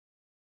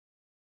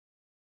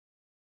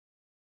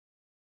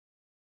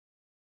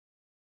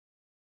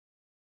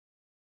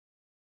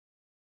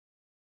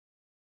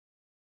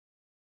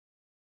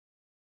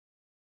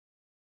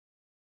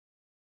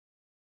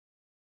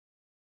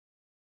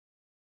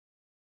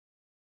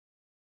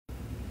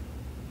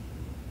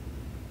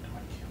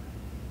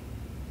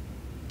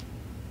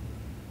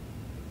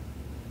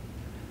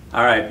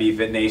All right,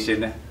 BFit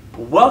Nation.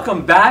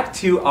 Welcome back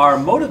to our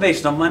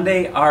Motivational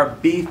Monday, our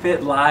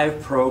BFit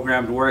Live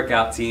programmed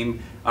workout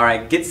team. All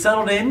right, get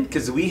settled in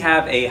because we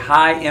have a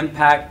high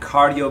impact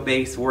cardio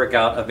based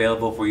workout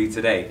available for you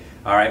today.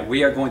 All right,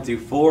 we are going through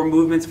 4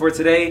 movements for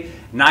today.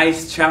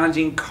 Nice,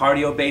 challenging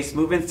cardio based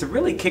movements to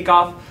really kick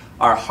off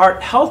our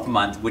Heart Health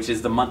Month, which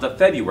is the month of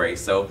February.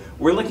 So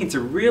we're looking to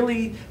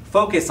really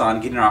focus on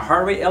getting our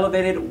heart rate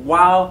elevated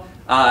while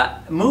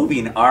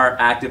moving our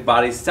active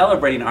bodies,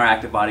 celebrating our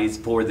active bodies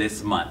for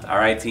this month. All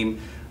right, team.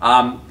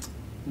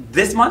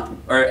 This month,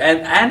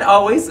 and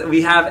always,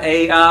 we have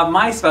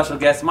my special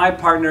guest, my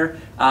partner,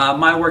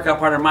 my workout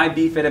partner, my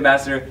BFit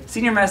ambassador,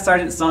 Senior Master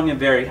Sergeant Sonia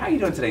Berry. How are you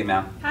doing today,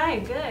 ma'am? Hi,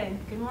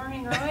 good. Good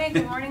morning, Roy.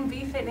 Good morning,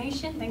 BFit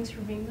Nation. Thanks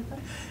for being with us.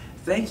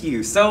 Thank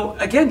you. So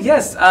again,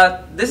 yes,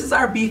 this is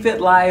our BFit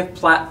Live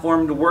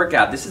platform to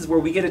workout. This is where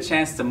we get a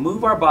chance to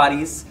move our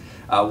bodies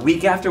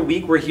week after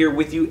week. We're here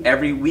with you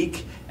every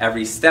week,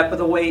 every step of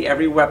the way,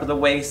 every rep of the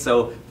way.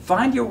 So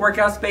find your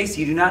workout space.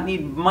 You do not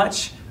need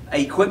much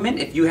equipment.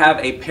 If you have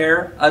a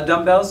pair of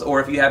dumbbells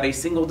or if you have a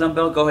single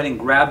dumbbell, go ahead and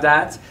grab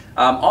that.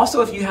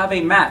 Also, if you have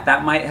a mat,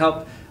 that might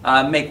help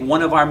make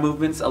one of our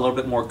movements a little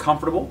bit more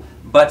comfortable.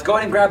 But go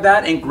ahead and grab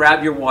that and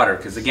grab your water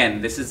because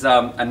again, this is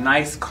a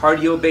nice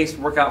cardio-based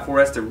workout for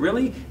us to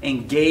really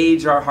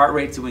engage our heart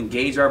rate, to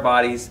engage our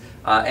bodies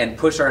and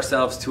push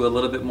ourselves to a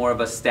little bit more of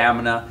a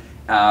stamina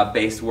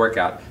based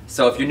workout.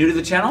 So if you're new to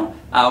the channel,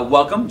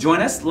 welcome, join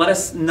us, let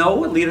us know,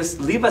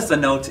 leave us a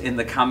note in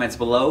the comments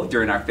below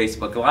during our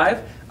Facebook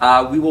Live.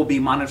 We will be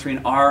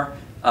monitoring our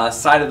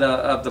side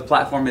of the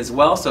platform as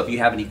well. So if you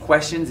have any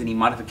questions, any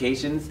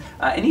modifications,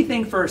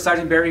 anything for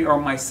Sergeant Berry or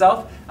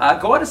myself,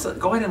 go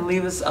ahead and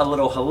leave us a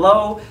little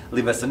hello,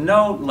 leave us a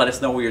note, let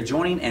us know where you're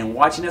joining and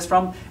watching us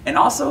from. And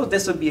also,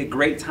 this would be a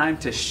great time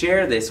to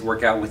share this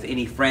workout with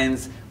any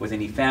friends, with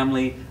any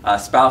family,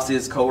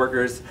 spouses,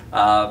 coworkers,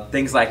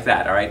 things like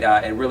that. All right,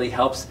 it really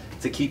helps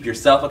to keep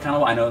yourself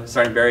accountable. I know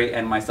Sergeant Berry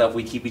and myself,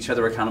 we keep each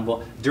other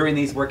accountable during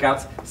these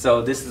workouts.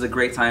 So this is a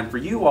great time for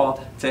you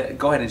all to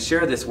go ahead and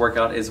share this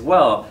workout as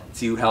well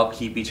to help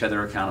keep each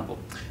other accountable.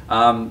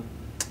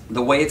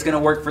 The way it's gonna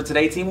work for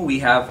today, team, we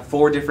have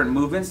 4 different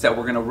movements that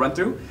we're gonna run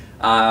through.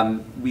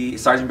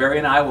 Sergeant Berry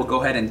and I will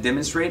go ahead and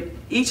demonstrate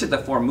each of the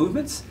 4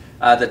 movements.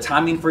 The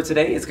timing for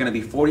today is gonna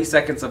be 40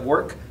 seconds of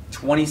work,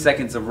 20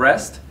 seconds of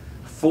rest,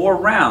 4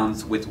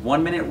 rounds with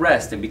 1 minute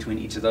rest in between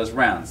each of those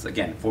rounds.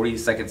 Again, 40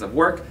 seconds of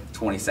work,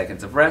 20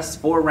 seconds of rest,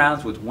 4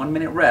 rounds with 1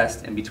 minute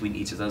rest in between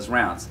each of those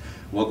rounds.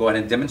 We'll go ahead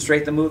and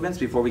demonstrate the movements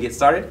before we get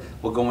started.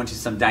 We'll go into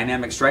some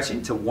dynamic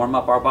stretching to warm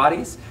up our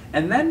bodies,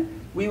 and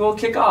then we will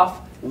kick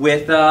off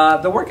with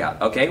the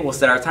workout. Okay, we'll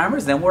set our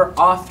timers, then we're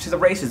off to the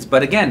races.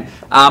 But again,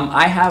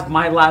 I have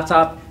my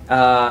laptop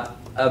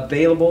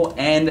available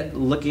and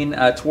looking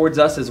towards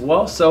us as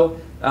well. So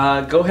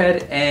go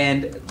ahead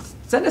and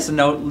send us a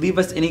note, leave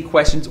us any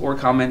questions or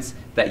comments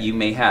that you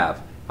may have.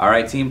 All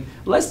right, team,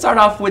 let's start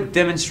off with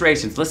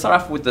demonstrations. Let's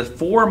start off with the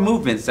 4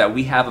 movements that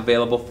we have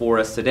available for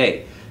us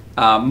today.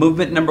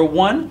 Movement number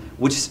 1,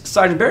 which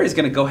Sergeant Berry is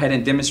going to go ahead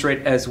and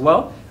demonstrate as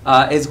well,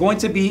 is going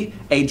to be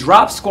a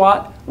drop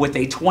squat with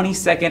a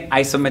 20-second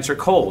isometric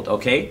hold,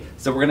 okay?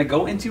 So we're going to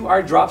go into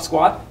our drop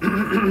squat.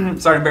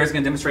 Sergeant Berry is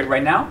going to demonstrate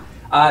right now.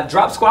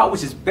 Drop squat,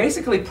 which is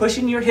basically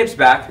pushing your hips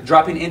back,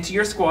 dropping into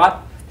your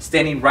squat,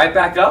 standing right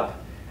back up,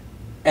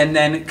 and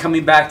then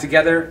coming back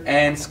together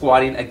and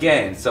squatting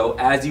again. So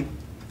as you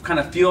kind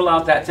of feel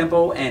out that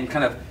tempo and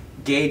kind of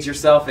gauge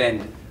yourself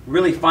and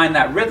really find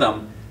that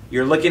rhythm,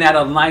 you're looking at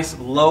a nice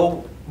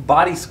low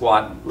body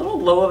squat, a little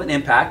low of an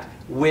impact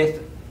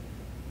with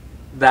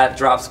that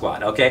drop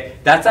squat, okay?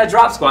 That's that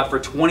drop squat for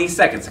 20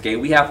 seconds, okay?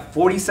 We have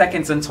 40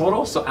 seconds in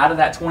total, so out of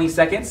that 20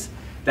 seconds,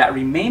 that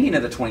remaining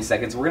of the 20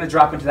 seconds, we're gonna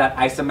drop into that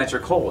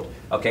isometric hold,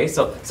 okay?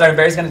 So Sergeant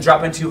Berry's gonna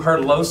drop into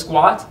her low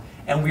squat,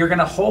 and we're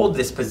gonna hold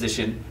this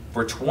position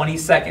for 20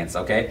 seconds,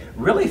 okay?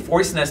 Really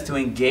forcing us to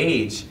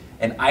engage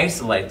and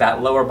isolate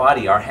that lower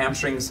body, our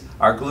hamstrings,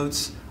 our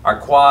glutes, our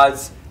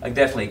quads,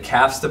 definitely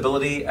calf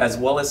stability as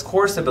well as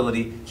core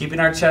stability, keeping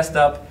our chest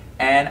up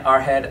and our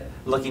head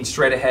looking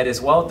straight ahead as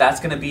well. That's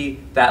gonna be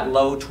that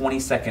low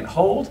 20-second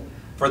hold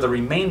for the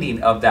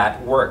remaining of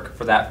that work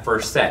for that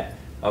first set,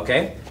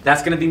 okay?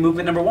 That's gonna be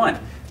movement number 1.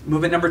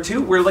 Movement number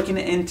 2, we're looking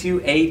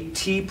into a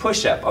T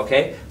push-up,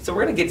 okay? So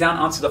we're gonna get down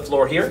onto the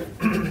floor here.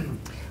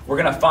 We're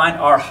gonna find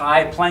our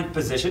high plank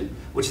position,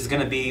 which is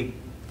gonna be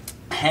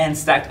hands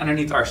stacked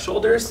underneath our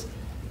shoulders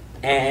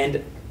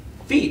and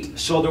feet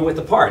shoulder width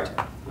apart,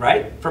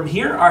 right? From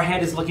here, our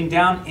head is looking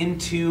down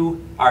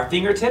into our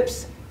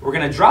fingertips. We're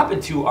gonna drop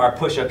into our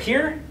push-up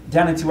here,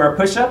 down into our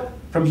push-up.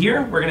 From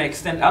here, we're gonna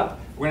extend up.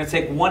 We're gonna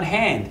take one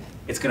hand.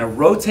 It's gonna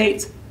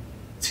rotate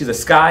to the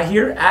sky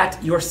here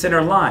at your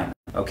center line,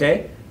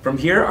 okay? From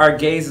here, our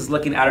gaze is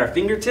looking at our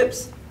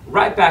fingertips,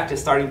 right back to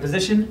starting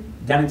position,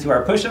 down into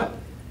our push-up.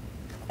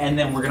 And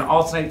then we're gonna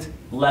alternate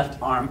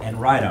left arm and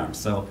right arm.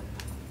 So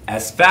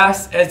as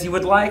fast as you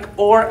would like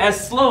or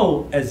as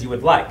slow as you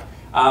would like.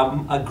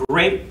 A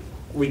great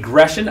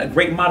regression, a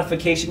great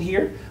modification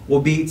here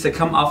will be to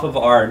come off of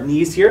our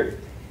knees here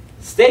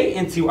stay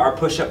into our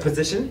push-up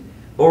position,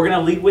 but we're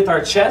gonna lead with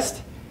our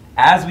chest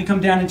as we come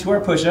down into our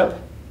push-up.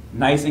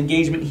 Nice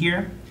engagement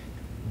here.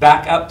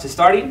 Back up to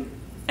starting,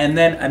 and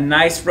then a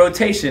nice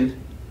rotation,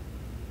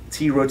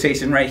 T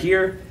rotation right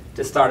here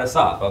to start us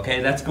off,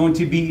 okay? That's going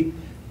to be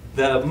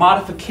the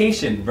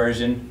modification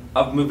version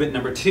of movement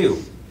number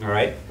 2, all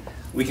right?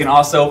 We can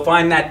also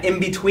find that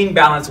in-between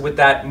balance with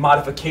that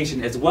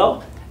modification as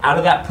well, out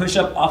of that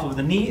push-up off of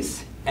the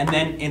knees, and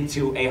then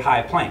into a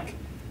high plank.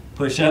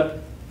 Push-up,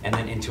 and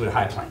then into a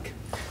high plank.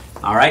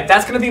 All right,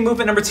 that's gonna be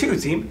movement number 2,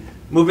 team.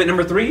 Movement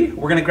number 3,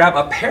 we're gonna grab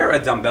a pair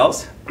of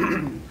dumbbells,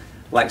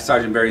 like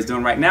Sergeant Barry's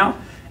doing right now,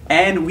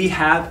 and we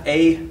have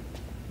a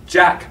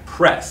jack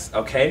press,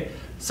 okay?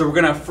 So we're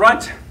gonna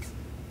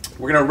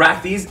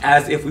rack these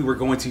as if we were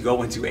going to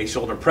go into a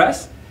shoulder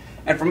press.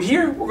 And from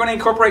here, we're gonna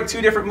incorporate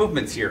 2 different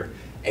movements here,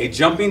 a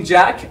jumping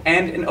jack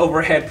and an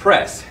overhead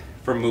press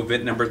for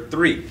movement number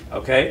 3,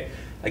 okay?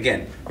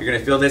 Again, you're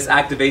gonna feel this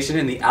activation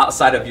in the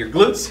outside of your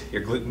glutes,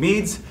 your glute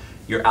medius,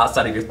 your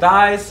outside of your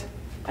thighs,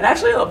 and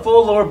actually a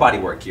full lower body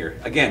work here.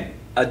 Again,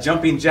 a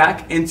jumping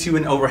jack into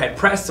an overhead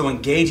press, so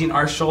engaging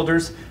our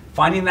shoulders,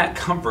 finding that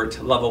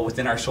comfort level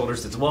within our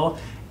shoulders as well.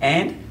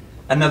 And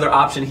another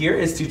option here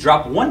is to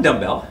drop 1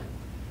 dumbbell.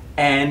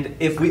 And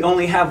if we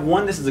only have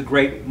 1, this is a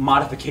great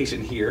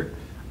modification here,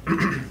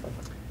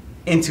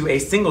 into a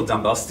single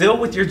dumbbell, still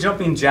with your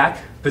jumping jack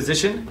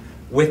position,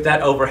 with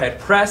that overhead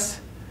press,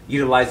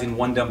 utilizing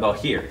 1 dumbbell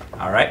here,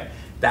 all right?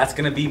 That's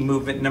gonna be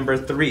movement number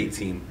 3,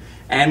 team.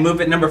 And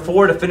movement number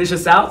 4, to finish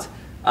us out,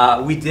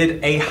 we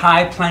did a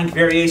high plank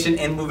variation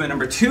in movement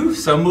number 2.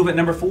 So movement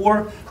number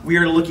 4, we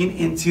are looking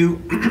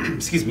into,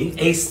 excuse me,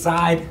 a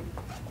side,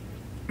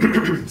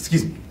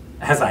 excuse me,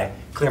 as I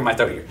clear my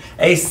throat here,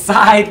 a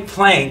side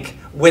plank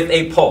with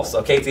a pulse,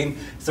 okay, team?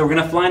 So we're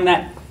gonna find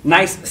that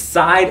nice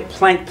side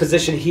plank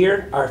position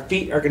here. Our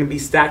feet are gonna be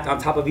stacked on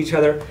top of each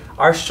other.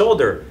 Our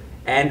shoulder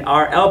and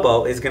our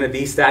elbow is gonna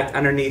be stacked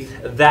underneath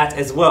that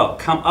as well.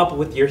 Come up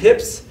with your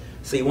hips,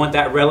 so you want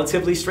that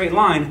relatively straight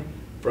line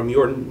from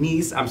your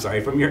knees,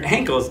 from your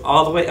ankles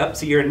all the way up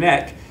to your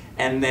neck.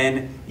 And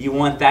then you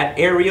want that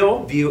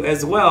aerial view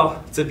as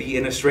well to be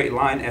in a straight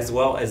line, as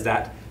well as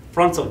that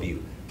frontal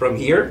view. From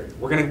here,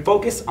 we're gonna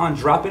focus on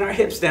dropping our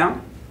hips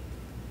down,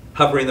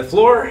 hovering the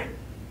floor,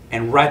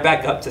 and right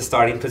back up to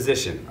starting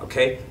position,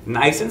 okay?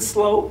 Nice and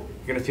slow.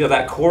 You're gonna feel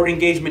that core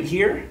engagement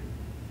here,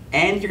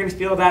 and you're gonna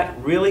feel that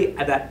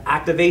that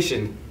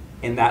activation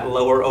in that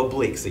lower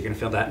oblique. So you're gonna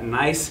feel that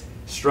nice,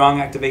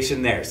 strong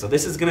activation there. So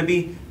this is gonna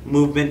be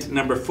movement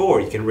number 4.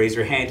 You can raise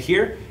your hand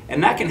here,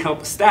 and that can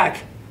help stack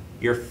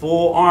your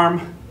full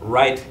arm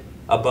right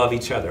above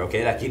each other,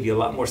 okay? That gives you a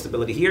lot more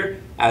stability here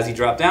as you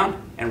drop down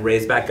and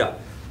raise back up.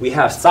 We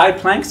have side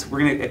planks. We're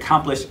gonna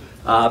accomplish,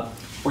 we're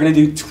gonna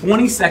do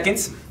 20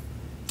 seconds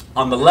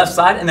on the left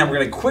side, and then we're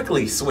gonna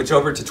quickly switch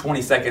over to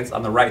 20 seconds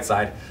on the right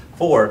side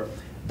for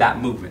that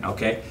movement,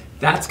 okay?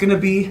 That's gonna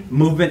be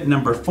movement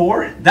number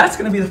 4. That's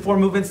gonna be the 4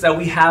 movements that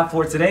we have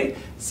for today.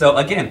 So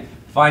again,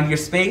 find your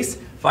space,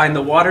 find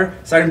the water.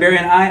 Sergeant Barry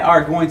and I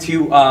are going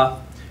to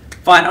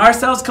find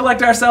ourselves,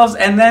 collect ourselves,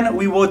 and then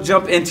we will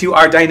jump into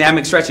our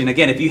dynamic stretching.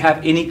 Again, if you have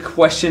any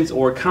questions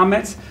or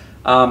comments,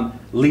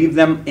 leave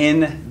them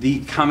in the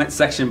comment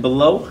section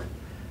below.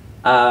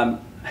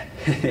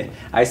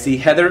 I see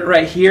Heather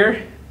right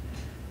here.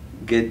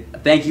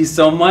 Good, thank you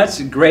so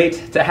much.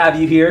 Great to have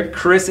you here.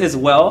 Chris as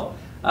well.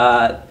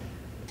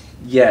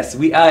 Yes,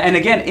 and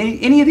again,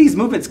 any of these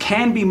movements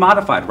can be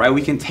modified, right?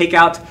 We can take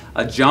out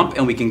a jump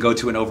and we can go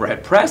to an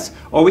overhead press,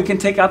 or we can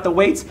take out the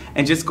weights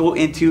and just go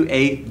into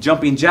a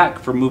jumping jack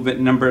for movement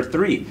number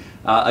 3.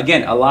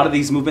 Again, a lot of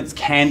these movements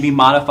can be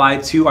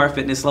modified to our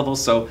fitness level.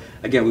 So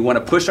again, we want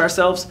to push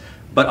ourselves,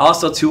 but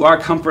also to our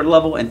comfort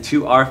level and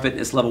to our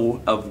fitness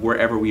level of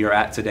wherever we are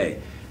at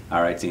today.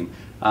 All right, team.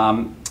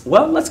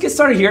 Well, let's get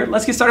started here.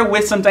 Let's get started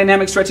with some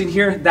dynamic stretching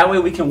here. That way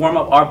we can warm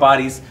up our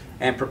bodies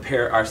and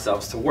prepare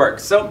ourselves to work.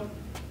 So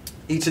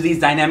each of these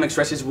dynamic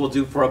stretches we'll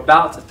do for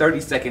about 30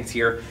 seconds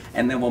here,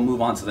 and then we'll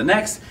move on to the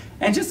next,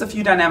 and just a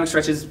few dynamic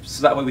stretches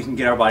so that way we can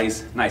get our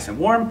bodies nice and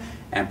warm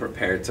and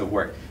prepared to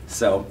work.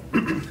 So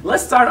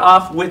let's start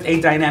off with a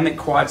dynamic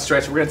quad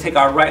stretch. We're gonna take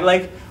our right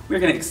leg, we're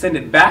gonna extend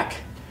it back.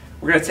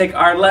 We're gonna take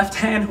our left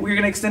hand, we're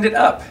gonna extend it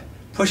up,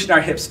 pushing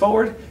our hips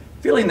forward,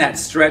 feeling that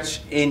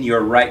stretch in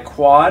your right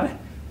quad,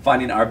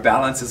 finding our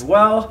balance as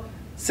well.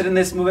 Sit in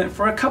this movement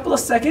for a couple of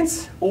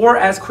seconds, or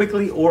as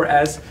quickly or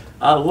as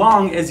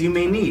long as you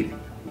may need.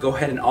 Go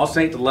ahead and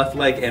alternate the left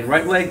leg and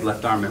right leg,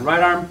 left arm and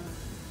right arm.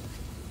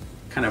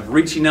 Kind of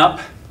reaching up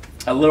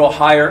a little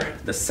higher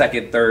the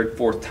second, third,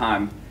 fourth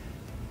time.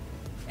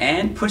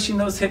 And pushing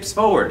those hips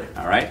forward,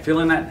 all right?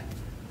 Feeling that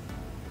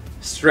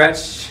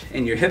stretch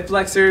in your hip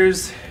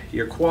flexors,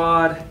 your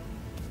quad.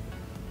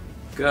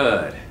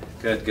 Good,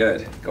 good,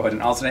 good. Go ahead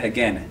and alternate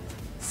again.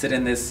 Sit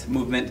in this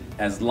movement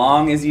as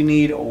long as you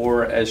need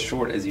or as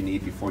short as you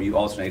need before you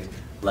alternate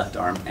left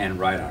arm and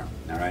right arm,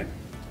 all right?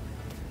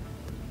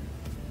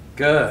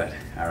 Good,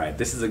 all right.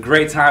 This is a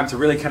great time to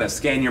really kind of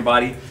scan your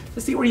body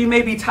to see where you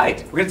may be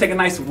tight. We're gonna take a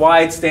nice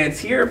wide stance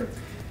here.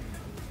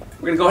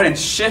 We're gonna go ahead and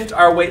shift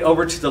our weight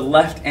over to the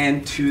left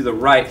and to the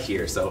right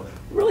here. So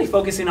really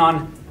focusing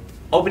on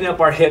opening up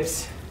our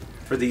hips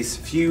for these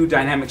few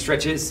dynamic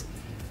stretches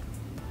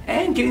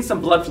and getting some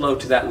blood flow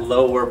to that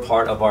lower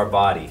part of our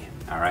body.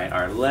 All right,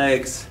 our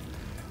legs,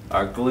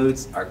 our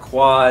glutes, our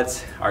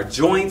quads, our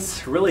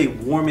joints, really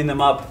warming them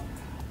up,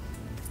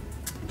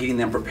 getting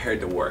them prepared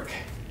to work,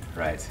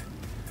 right?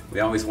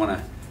 We always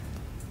wanna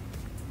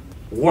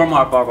warm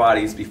up our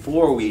bodies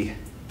before we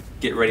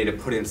get ready to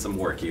put in some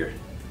work here.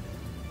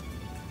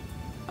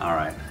 All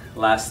right,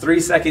 last 3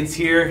 seconds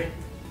here.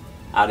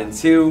 Out in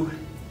 2,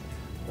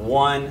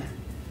 1.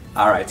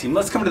 All right, team,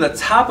 let's come to the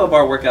top of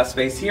our workout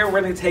space here.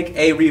 We're gonna take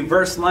a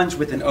reverse lunge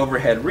with an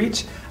overhead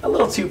reach, a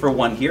little 2 for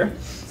 1 here.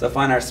 So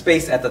find our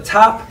space at the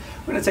top.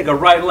 We're gonna take a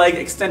right leg,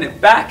 extend it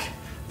back,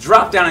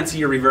 drop down into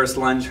your reverse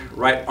lunge.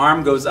 Right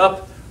arm goes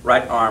up,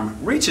 right arm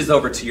reaches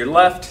over to your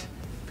left.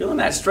 Feeling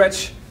that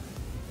stretch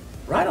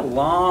right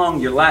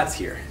along your lats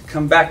here.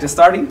 Come back to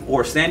starting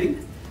or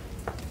standing.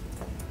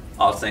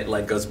 Alternate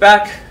leg goes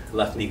back,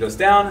 left knee goes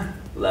down,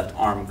 left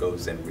arm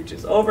goes and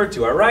reaches over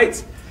to our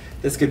right.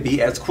 This could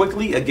be as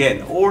quickly,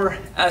 again, or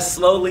as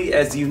slowly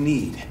as you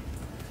need.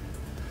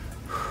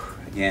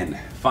 Again,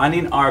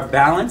 finding our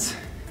balance,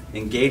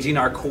 engaging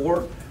our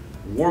core,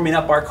 warming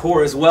up our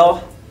core as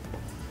well,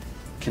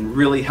 can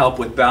really help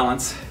with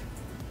balance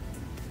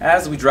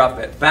as we drop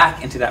it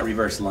back into that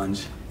reverse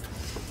lunge.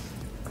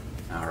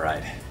 All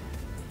right.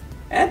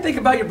 And think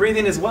about your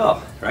breathing as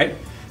well, right?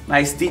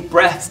 Nice deep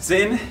breaths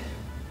in.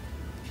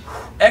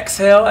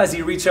 Exhale as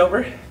you reach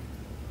over.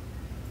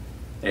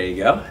 There you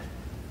go.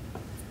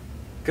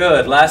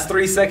 Good. Last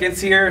 3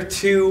 seconds here.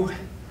 2,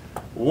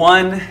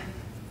 1.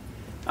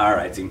 All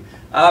right, team.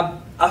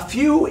 A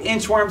few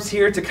inchworms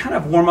here to kind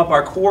of warm up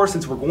our core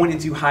since we're going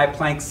into high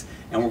planks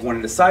and we're going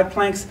into side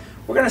planks.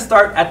 We're going to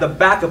start at the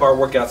back of our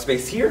workout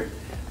space here.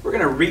 We're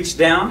going to reach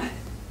down,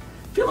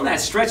 feeling that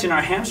stretch in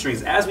our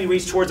hamstrings as we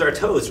reach towards our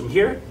toes. From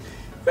here,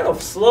 we're going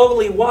to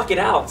slowly walk it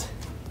out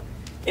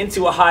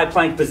into a high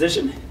plank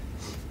position.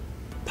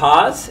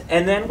 Pause,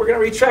 and then we're going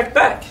to retract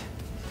back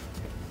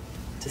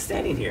to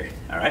standing here,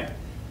 all right?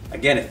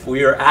 Again, if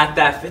we are at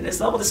that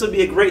fitness level, this would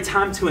be a great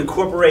time to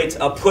incorporate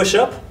a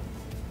push-up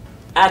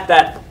at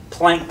that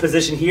plank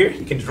position here.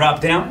 You can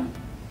drop down.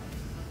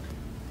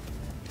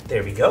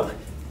 There we go.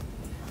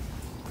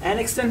 And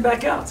extend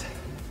back out.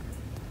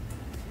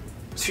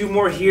 2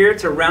 more here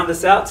to round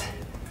us out.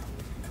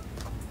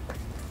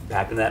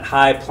 Back in that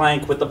high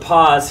plank with the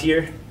pause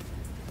here.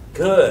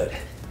 Good.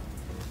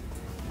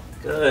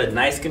 Good,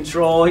 nice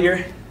control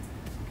here.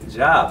 Good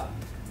job.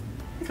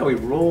 Look how we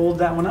rolled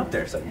that one up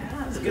there. So yeah,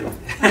 that was a good one.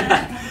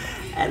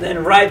 And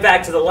then right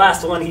back to the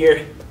last one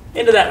here,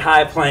 into that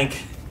high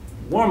plank.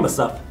 Warm us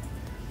up.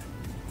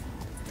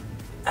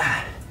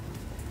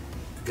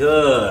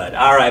 Good.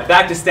 All right,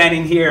 back to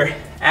standing here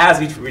as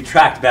we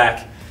retract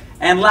back.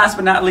 And last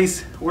but not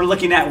least, we're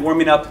looking at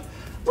warming up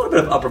a little bit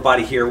of upper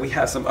body here. We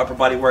have some upper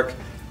body work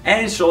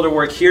and shoulder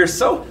work here.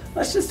 So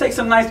let's just take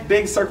some nice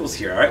big circles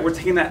here. All right, we're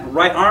taking that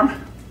right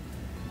arm.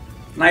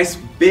 Nice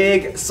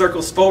big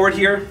circles forward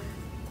here.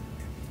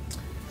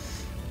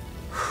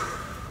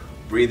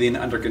 Breathing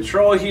under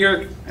control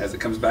here as it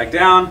comes back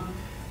down.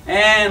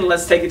 And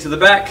let's take it to the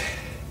back.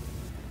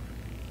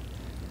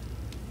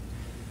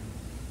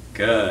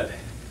 Good.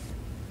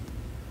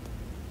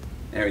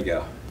 There we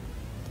go.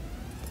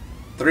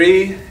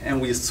 3, and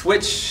we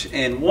switch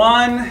in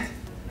 1.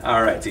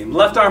 All right, team.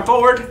 Left arm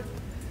forward.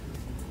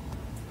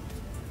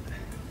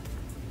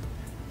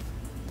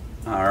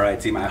 All right,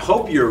 team. I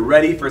hope you're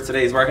ready for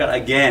today's workout.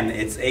 Again,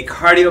 it's a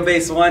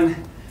cardio-based one.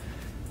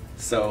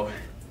 So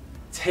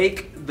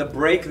take the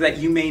break that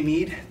you may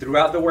need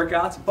throughout the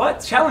workout, but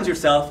challenge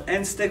yourself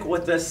and stick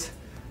with us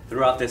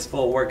throughout this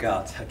full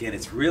workout. Again,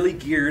 it's really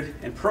geared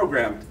and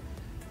programmed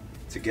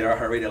to get our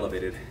heart rate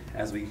elevated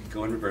as we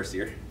go in reverse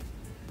here.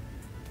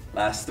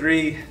 Last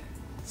 3,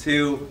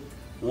 2,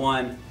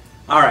 1.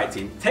 All right,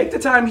 team. Take the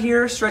time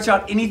here, stretch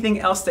out anything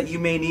else that you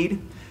may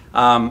need.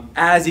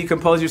 As you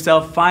compose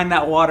yourself, find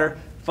that water,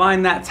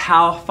 find that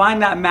towel,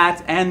 find that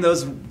mat, and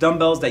those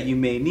dumbbells that you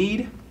may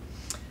need.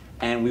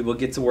 And we will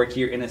get to work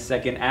here in a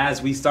second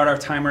as we start our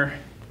timer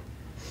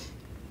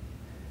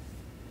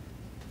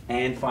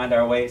and find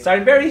our way.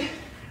 Sergeant Barry,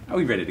 are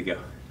we ready to go?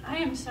 I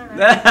am so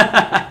ready.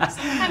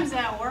 Sometimes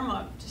that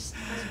warm-up just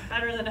is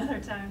better than other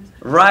times.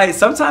 Right.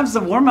 Sometimes the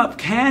warm-up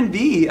can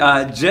be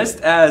just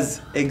as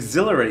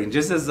exhilarating,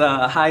 just as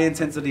high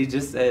intensity,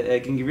 just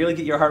it can really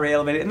get your heart rate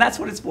elevated. And that's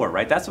what it's for,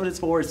 right? That's what it's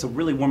for, is to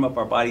really warm up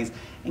our bodies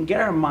and get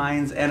our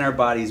minds and our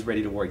bodies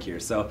ready to work here.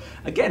 So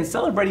again,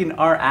 celebrating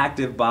our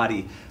active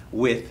body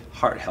with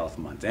Heart Health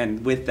Month.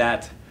 And with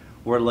that,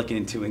 we're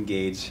looking to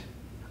engage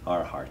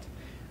our heart.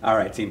 All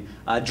right, team.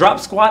 Drop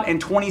squat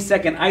and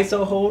 20-second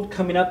iso hold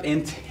coming up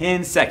in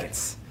 10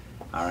 seconds.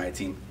 All right,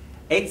 team.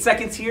 8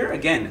 seconds here.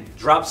 Again,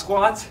 drop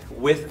squat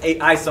with a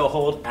iso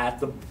hold at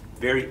the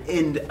very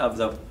end of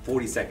the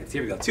 40 seconds.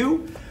 Here we go.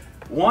 2,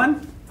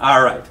 1.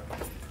 All right.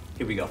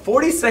 Here we go.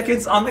 40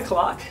 seconds on the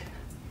clock.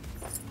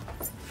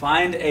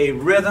 Find a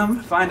rhythm,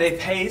 find a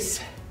pace.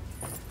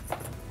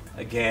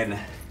 Again,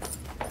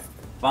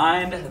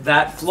 find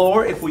that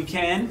floor if we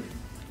can.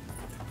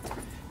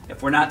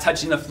 If we're not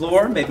touching the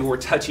floor, maybe we're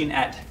touching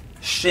at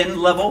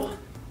shin level,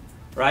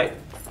 right?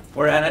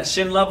 We're at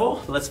shin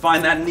level. Let's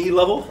find that knee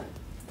level.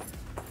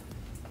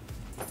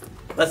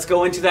 Let's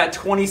go into that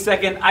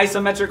 20-second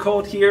isometric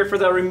hold here for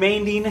the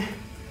remaining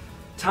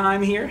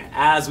time here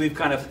as we've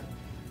kind of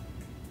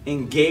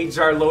engaged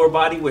our lower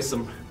body with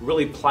some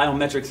really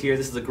plyometrics here.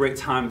 This is a great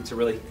time to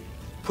really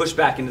push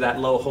back into that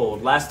low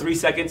hold. Last 3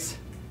 seconds,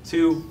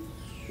 2,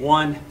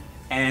 1,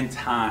 and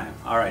time.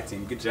 All right,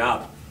 team, good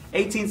job.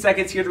 18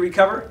 seconds here to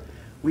recover.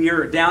 We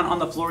are down on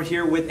the floor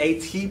here with a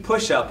T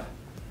push-up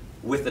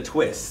with a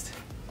twist.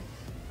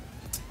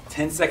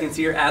 10 seconds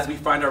here as we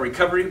find our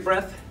recovery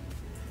breath.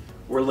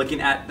 We're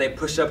looking at the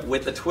push-up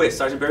with the twist.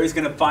 Sergeant Barry's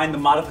gonna find the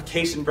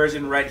modification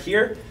version right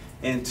here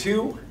in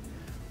 2,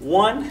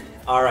 1.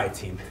 All right,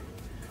 team.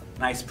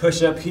 Nice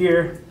push-up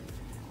here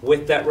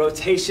with that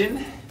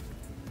rotation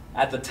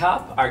at the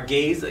top. Our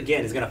gaze,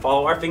 again, is gonna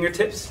follow our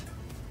fingertips.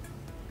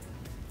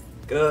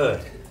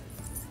 Good.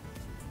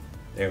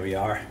 There we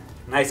are.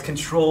 Nice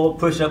controlled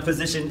push-up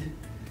position.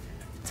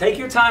 Take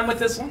your time with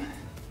this one.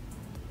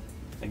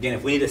 Again,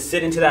 if we need to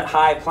sit into that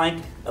high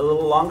plank a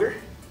little longer,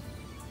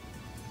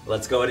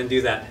 let's go ahead and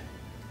do that.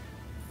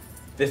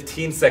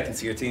 15 seconds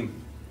here,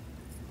 team.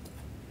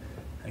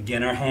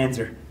 Again, our hands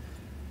are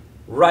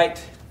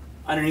right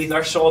underneath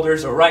our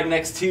shoulders or right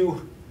next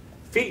to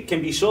feet.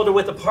 Can be shoulder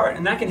width apart,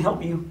 and that can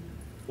help you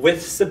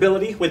with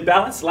stability, with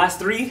balance. Last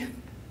 3,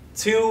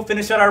 2,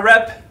 finish out our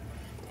rep,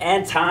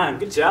 and time.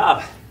 Good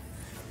job.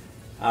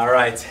 All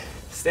right,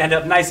 stand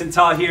up nice and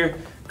tall here.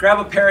 Grab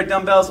a pair of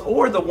dumbbells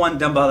or the one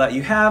dumbbell that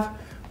you have.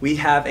 We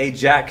have a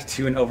jack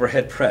to an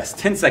overhead press.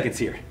 10 seconds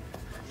here.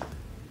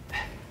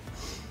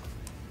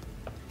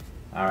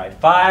 All right,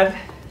 5,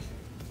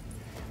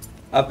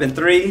 up in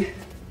 3,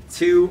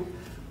 2,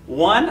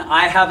 1.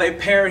 I have a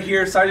pair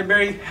here. Sergeant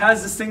Barry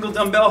has a single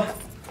dumbbell.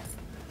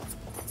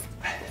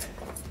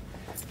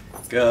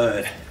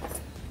 Good.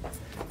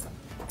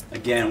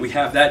 Again, we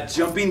have that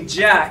jumping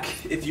jack,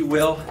 if you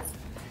will,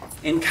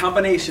 in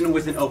combination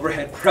with an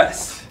overhead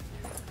press.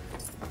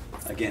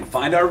 Again,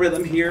 find our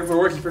rhythm here. We're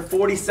working for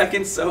 40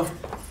 seconds, so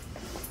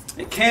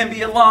it can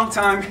be a long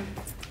time.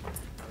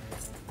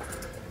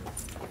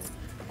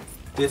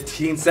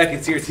 15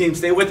 seconds here, team.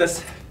 Stay with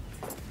us.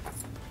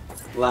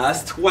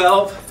 Last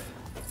 12.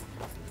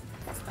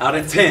 Out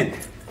in 10.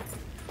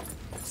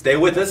 Stay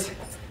with us.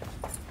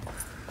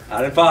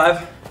 Out in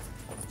 5.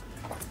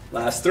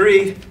 Last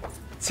 3,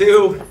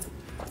 2,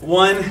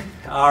 1.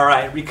 All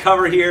right,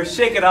 recover here.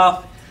 Shake it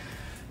off.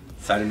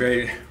 Sergeant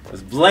Barry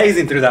was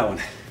blazing through that one.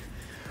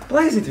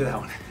 Blazing through that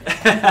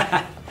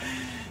one.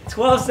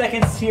 12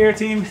 seconds here,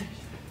 team.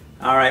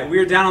 All right,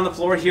 we're down on the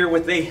floor here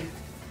with a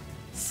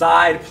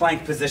side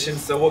plank position.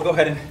 So we'll go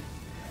ahead and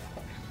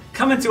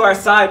come into our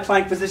side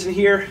plank position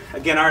here.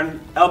 Again, our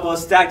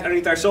elbows stacked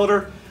underneath our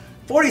shoulder.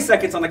 40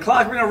 seconds on the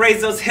clock. We're gonna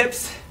raise those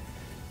hips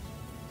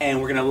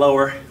and we're gonna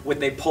lower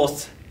with a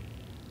pulse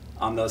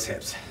on those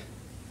hips.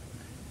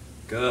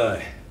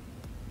 Good.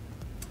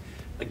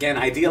 Again,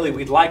 ideally,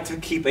 we'd like to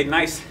keep a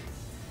nice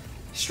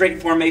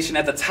straight formation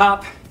at the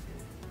top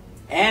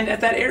and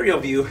at that aerial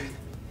view.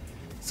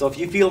 So if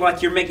you feel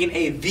like you're making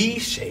a V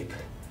shape,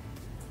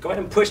 go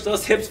ahead and push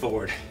those hips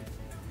forward.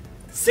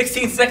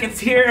 16 seconds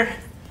here.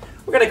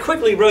 We're gonna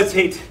quickly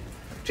rotate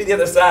to the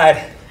other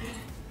side.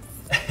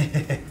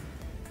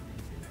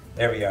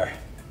 There we are.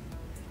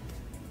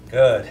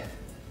 Good.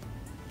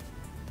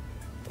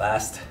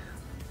 Last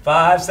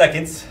 5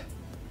 seconds.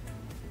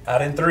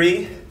 Out in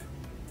 3,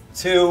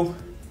 2,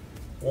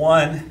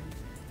 1,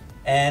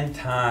 and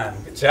time.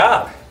 Good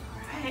job.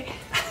 All right.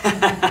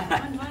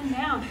 One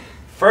down.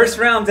 First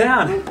round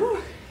down.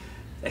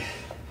 I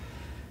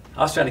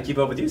was trying to keep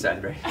up with you,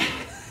 Sergeant Barry.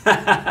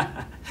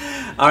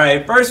 All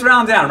right, first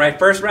round down, right?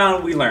 First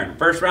round we learn.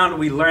 First round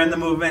we learn the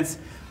movements.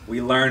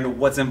 We learn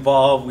what's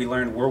involved. We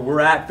learn where we're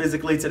at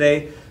physically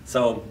today.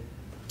 So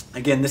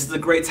again, this is a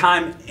great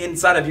time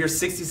inside of your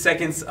 60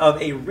 seconds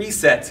of a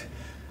reset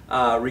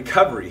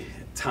recovery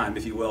time,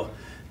 if you will.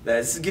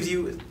 This gives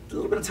you a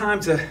little bit of time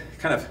to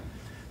kind of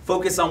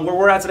focus on where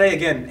we're at today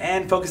again,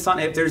 and focus on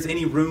if there's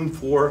any room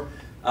for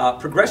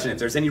progression, if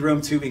there's any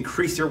room to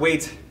increase your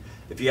weight,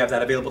 if you have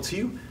that available to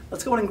you.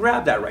 Let's go ahead and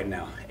grab that right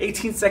now.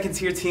 18 seconds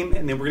here, team,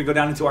 and then we're gonna go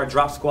down into our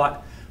drop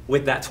squat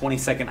with that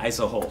 20-second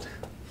iso hold.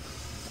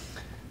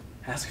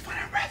 As we find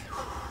our breath.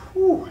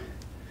 Whew.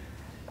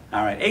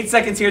 All right, 8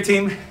 seconds here,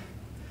 team.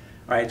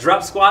 All right,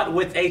 drop squat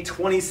with a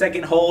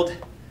 20-second hold.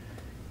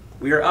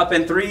 We are up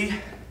in 3,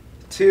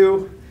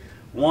 2,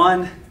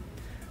 1.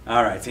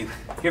 All right, team,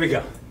 here we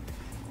go.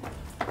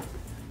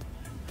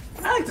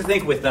 I like to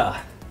think with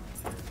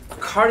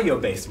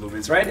cardio-based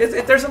movements, right?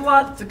 There's a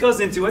lot that goes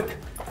into it,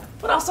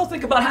 but also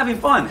think about having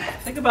fun.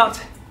 Think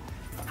about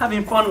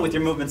having fun with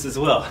your movements as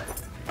well.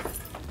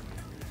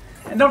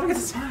 And don't forget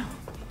to smile.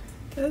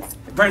 It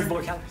burns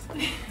more calories.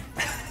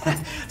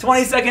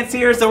 20 seconds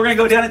here, so we're gonna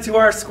go down into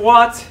our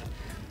squat.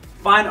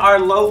 Find our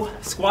low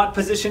squat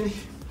position,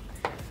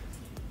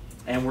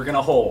 and we're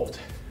gonna hold.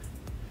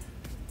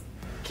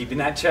 Keeping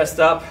that chest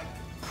up,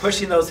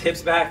 pushing those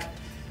hips back,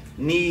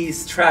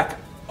 knees track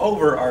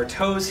over our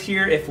toes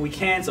here if we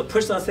can. So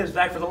push those hips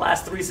back for the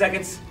last 3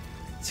 seconds.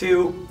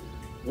 2,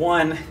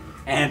 1,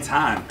 and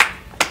time.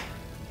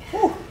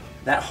 Whew.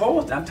 That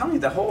hold, I'm telling you,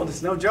 the hold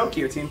is no joke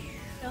here, team.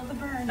 Feel the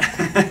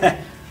burn.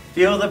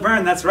 Feel the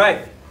burn, that's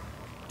right.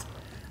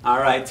 All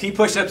right, T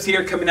push-ups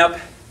here coming up.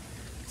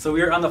 So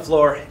we are on the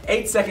floor,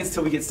 8 seconds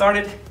till we get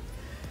started.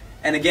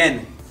 And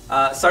again,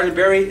 Sergeant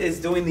Barry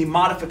is doing the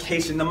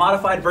modification, the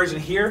modified version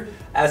here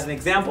as an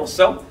example.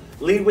 So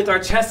lead with our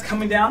chest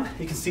coming down.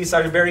 You can see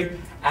Sergeant Barry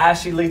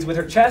as she leads with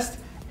her chest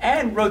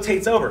and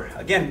rotates over.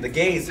 Again, the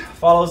gaze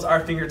follows our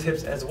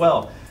fingertips as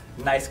well.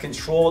 Nice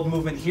controlled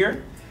movement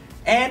here.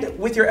 And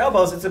with your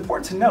elbows, it's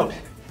important to note,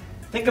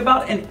 think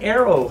about an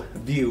arrow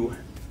view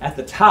at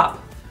the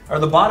top or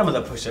the bottom of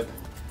the push-up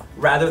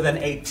rather than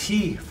a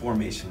T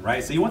formation,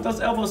 right? So you want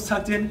those elbows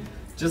tucked in,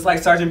 just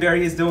like Sergeant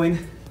Barry is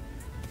doing.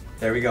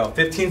 There we go,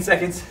 15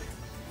 seconds.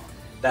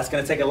 That's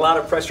gonna take a lot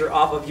of pressure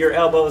off of your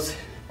elbows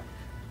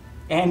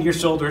and your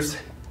shoulders.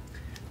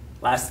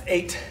 Last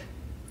 8.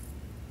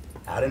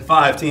 Out in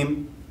 5,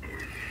 team.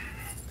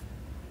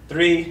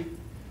 3,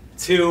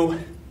 2,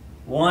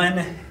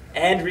 1,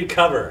 and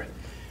recover.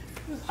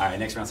 All right,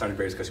 next round, Sergeant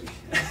Barry's coaching me.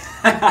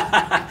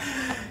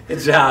 Good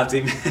job,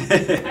 team.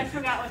 I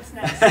forgot what's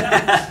next. So.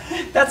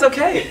 That's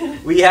okay.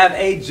 We have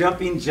a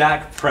jumping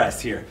jack press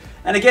here.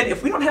 And again,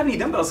 if we don't have any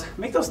dumbbells,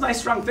 make those nice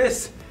strong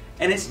fists,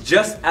 and it's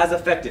just as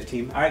effective,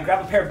 team. All right,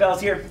 grab a pair of bells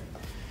here.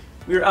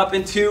 We're up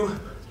in 2,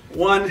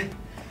 1,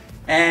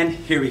 and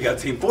here we go,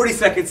 team. 40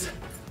 seconds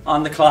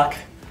on the clock.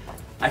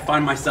 I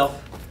find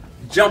myself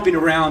jumping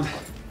around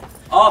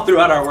all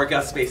throughout our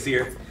workout space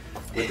here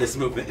with this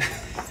movement.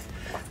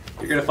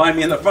 You're gonna find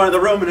me in the front of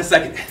the room in a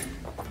second.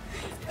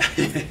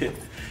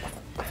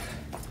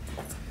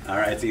 All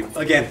right, team.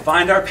 Again,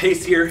 find our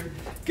pace here.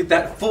 Get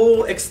that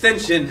full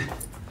extension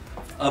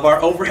of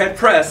our overhead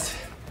press.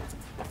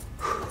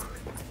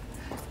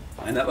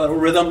 Find that little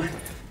rhythm.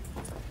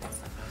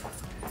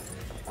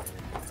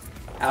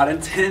 Out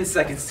in 10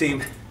 seconds,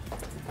 team.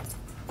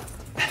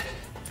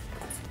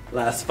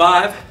 Last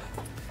 5,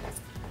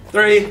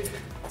 3,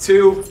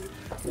 2,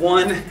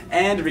 1,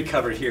 and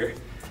recover here.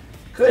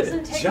 Good job.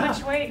 Doesn't take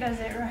much weight, does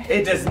it, right?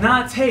 It does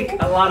not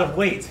take a lot of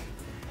weight.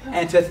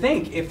 And to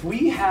think, if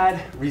we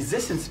had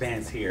resistance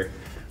bands here,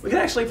 we could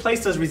actually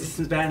place those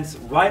resistance bands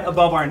right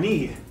above our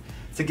knee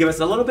to give us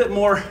a little bit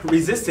more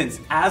resistance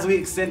as we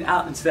extend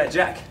out into that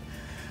jack.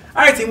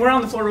 All right, team, we're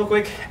on the floor real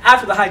quick.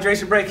 After the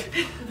hydration break,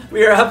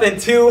 we are up in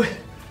 2,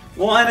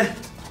 1,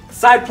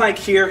 side plank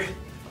here.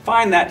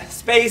 Find that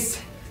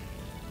space.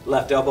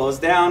 Left elbow is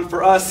down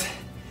for us,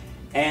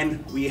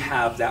 and we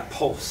have that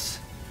pulse.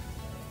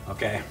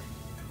 Okay.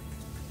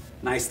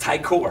 Nice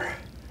tight core.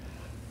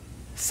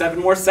 7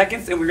 more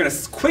seconds, and we're gonna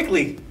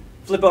quickly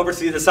flip over to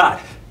the other side.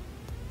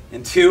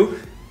 In 2,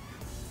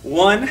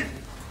 1.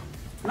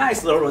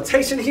 Nice little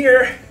rotation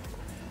here.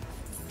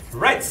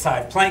 Right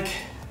side plank.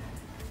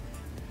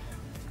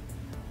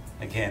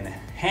 Again,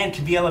 hand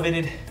can be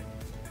elevated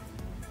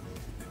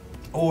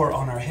or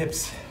on our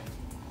hips.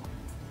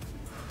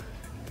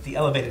 The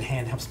elevated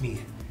hand helps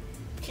me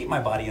keep my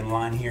body in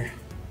line here.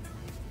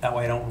 That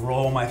way I don't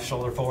roll my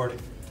shoulder forward.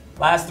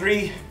 Last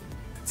 3,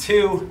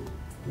 2,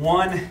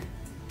 1,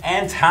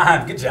 and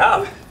time. Good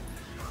job.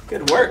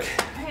 Good work.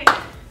 Hey.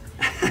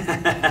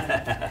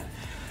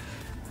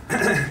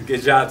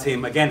 Good job,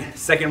 team. Again,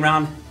 second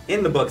round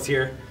in the books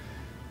here.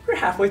 We're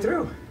halfway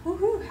through.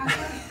 Woohoo,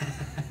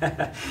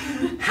 halfway.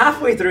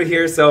 Halfway through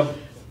here, so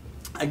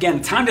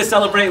again, time to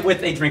celebrate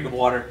with a drink of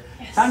water.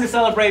 Yes. Time to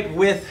celebrate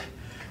with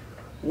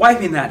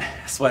wiping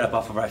that sweat up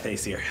off of our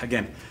face here.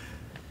 Again,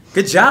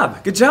 good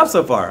job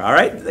so far, all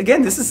right?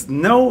 Again, this is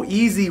no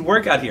easy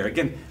workout here.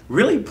 Again,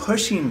 really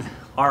pushing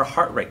our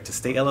heart rate to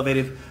stay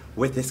elevated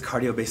with this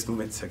cardio-based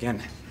movement. So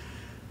again,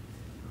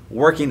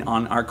 working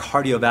on our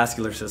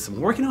cardiovascular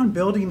system, working on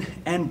building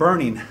and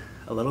burning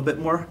a little bit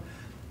more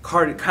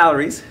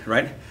calories,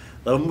 right?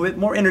 A little bit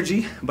more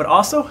energy, but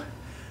also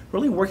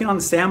really working on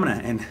the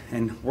stamina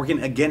and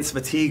working against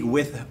fatigue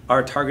with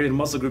our targeted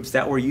muscle groups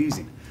that we're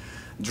using.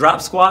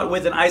 Drop squat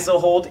with an iso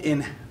hold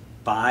in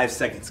 5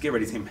 seconds. Get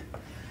ready, team.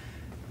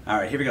 All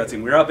right, here we go,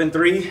 team. We're up in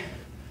 3,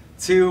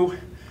 2,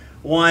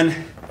 1.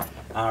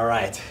 All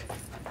right,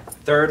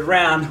 third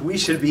round. We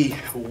should be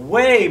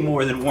way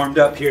more than warmed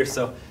up here,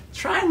 so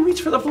try and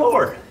reach for the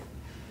floor.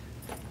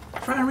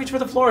 Try and reach for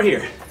the floor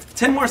here.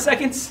 10 more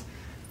seconds.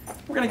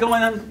 We're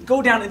gonna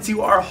go down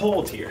into our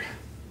hold here.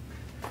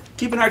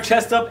 Keeping our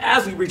chest up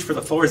as we reach for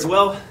the floor as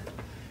well.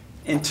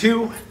 In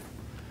 2,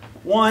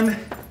 1.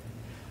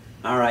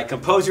 All right,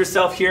 compose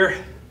yourself here.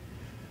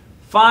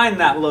 Find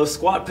that low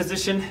squat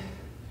position.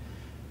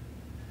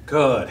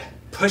 Good.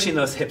 Pushing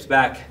those hips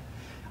back.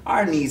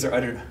 Our knees are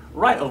under,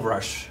 right over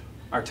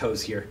our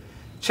toes here.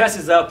 Chest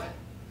is up.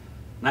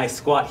 Nice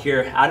squat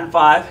here. Out in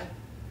 5,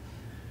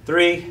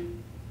 3,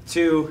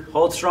 2,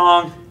 hold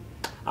strong.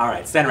 All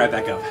right, stand right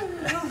back up.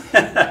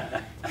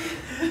 Sorry.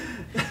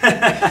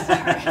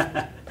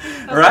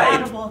 Right?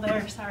 Audible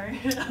there, sorry.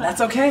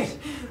 That's okay,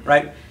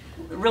 right?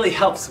 really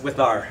helps with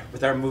our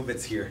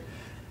movements here.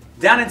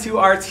 Down into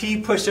our T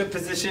push-up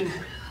position.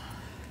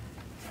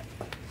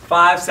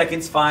 5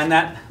 seconds, find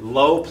that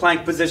low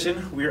plank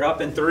position. We're up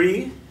in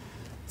 3,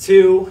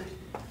 2,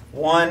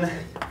 1.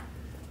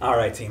 All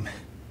right, team.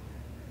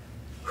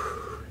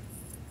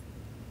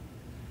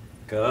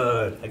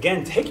 Good.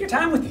 Again, take your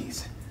time with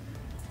these.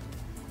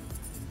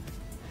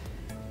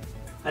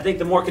 I think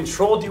the more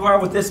controlled you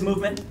are with this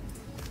movement,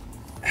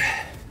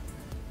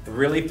 it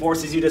really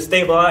forces you to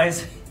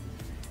stabilize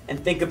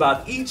and think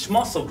about each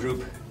muscle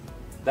group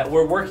that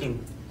we're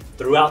working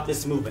throughout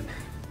this movement.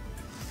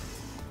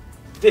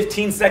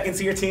 15 seconds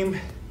here, team.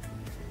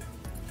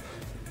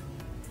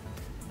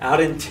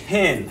 Out in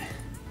 10.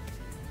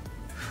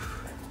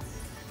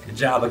 Good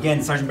job.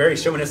 Again, Sergeant Barry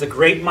showing us a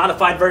great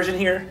modified version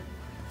here.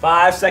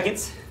 5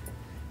 seconds.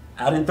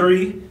 Out in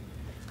 3,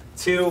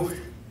 2,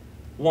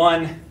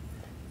 1,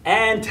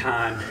 and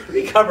time.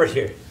 Recover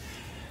here.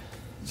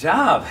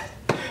 Job.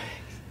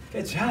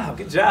 Good job,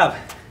 good job.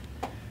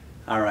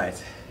 All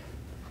right.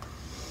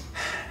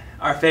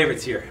 Our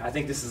favorites here. I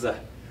think this is a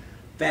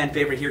fan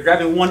favorite here.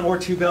 Grabbing 1 or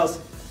 2 bells.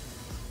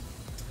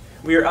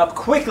 We are up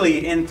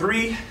quickly in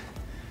 3,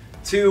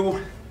 2,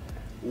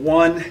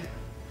 1.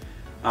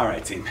 All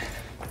right, team.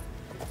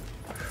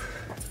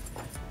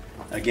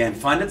 Again,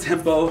 find a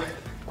tempo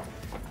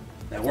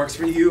that works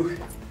for you.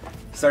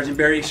 Sergeant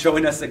Barry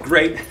showing us a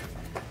great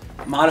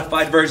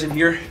modified version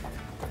here.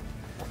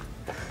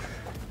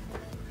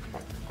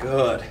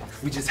 Good.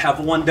 We just have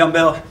 1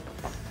 dumbbell.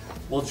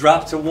 We'll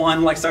drop to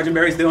 1 like Sergeant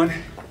Barry's doing.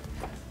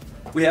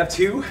 We have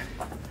 2.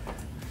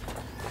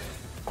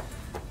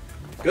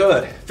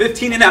 Good.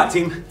 15 and out,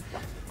 team.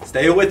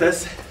 Stay with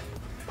us.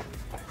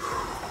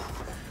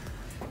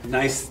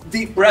 Nice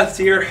deep breaths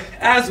here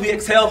as we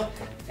exhale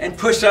and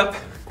push up.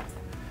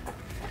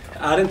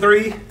 Out in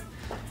 3,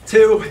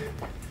 2,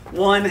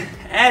 1,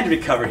 and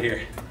recover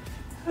here.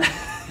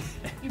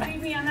 You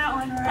beat me on that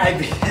one,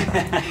 right?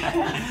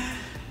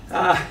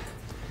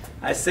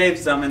 I saved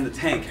some in the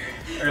tank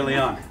early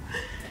on.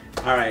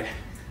 All right,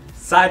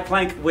 side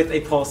plank with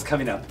a pulse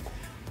coming up.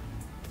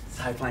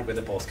 Side plank with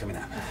a pulse coming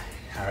up.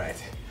 All right,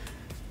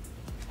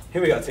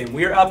 here we go, team.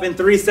 We're up in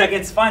 3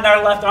 seconds. Find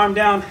our left arm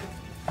down,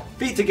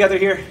 feet together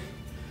here.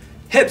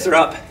 Hips are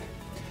up.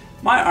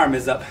 My arm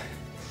is up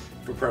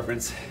for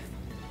preference.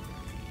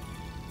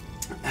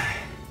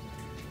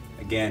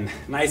 Again,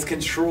 nice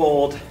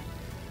controlled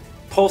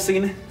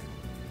pulsing.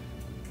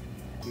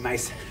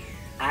 Nice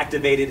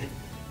activated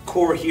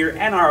core here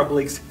and our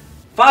obliques.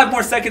 5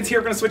 more seconds here.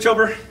 We're gonna switch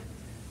over.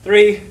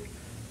 3,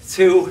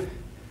 2,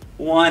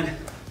 1.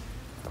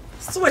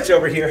 Switch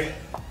over here.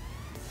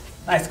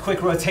 Nice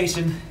quick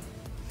rotation.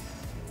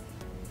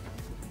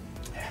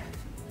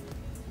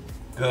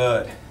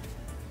 Good.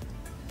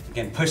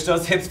 Again, push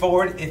those hips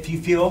forward if you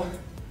feel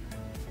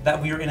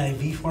that we are in a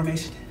V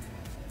formation.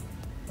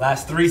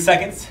 Last 3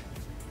 seconds.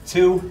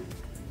 2,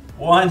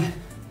 1,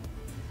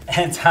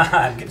 and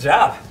time. Good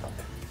job.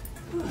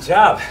 Good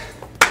job.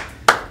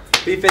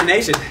 BFit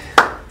Nation.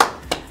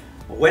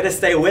 Way to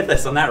stay with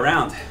us on that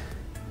round.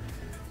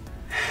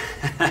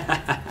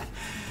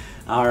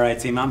 All right,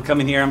 team, I'm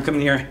coming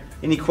here.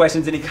 Any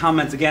questions, any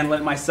comments, again,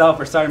 let myself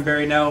or Sergeant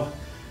Barry know.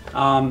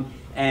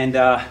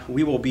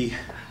 We will be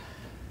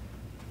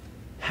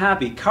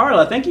happy.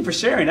 Carla, thank you for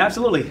sharing,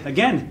 absolutely.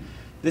 Again,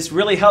 this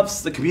really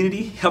helps the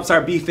community, helps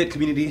our BFit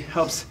community,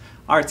 helps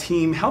our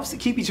team, helps to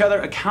keep each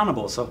other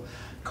accountable. So,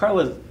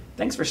 Carla,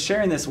 thanks for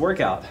sharing this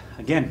workout.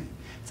 Again,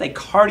 it's a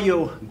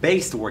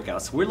cardio-based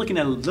workout. So we're looking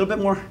at a little bit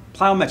more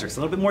plyometrics,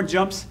 a little bit more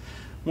jumps,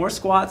 more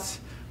squats,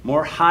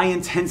 more high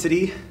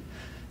intensity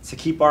to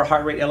keep our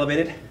heart rate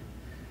elevated.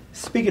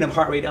 Speaking of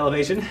heart rate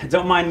elevation,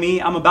 don't mind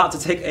me, I'm about to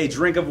take a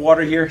drink of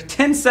water here.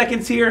 10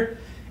 seconds here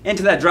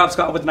into that drop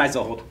squat with an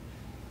iso hold.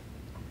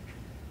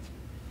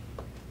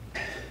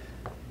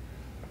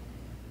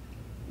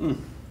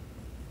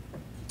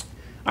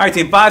 All right,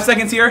 team, 5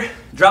 seconds here.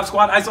 Drop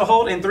squat, iso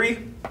hold in 3,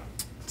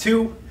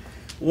 2,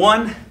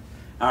 1.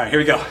 All right, here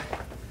we go.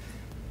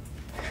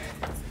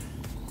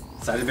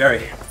 Sergeant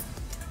Barry,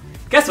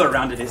 guess what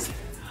round it is?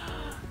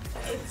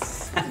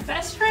 It's the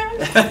best round?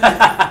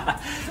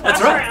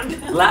 That's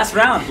right. Last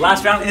round.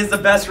 Last round is the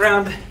best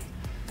round.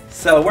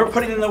 So we're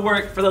putting in the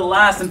work for the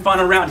last and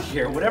final round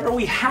here. Whatever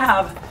we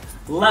have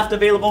left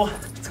available,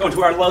 let's go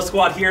into our low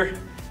squat here.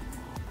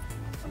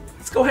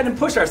 Let's go ahead and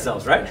push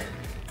ourselves, right?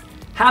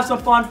 Have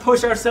some fun,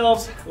 push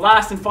ourselves.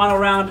 Last and final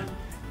round,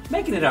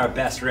 making it our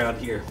best round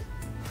here.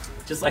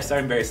 Just like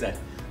Sergeant Barry said.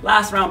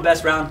 Last round,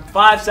 best round.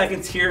 5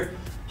 seconds here.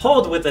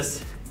 Hold with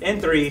us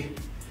in 3,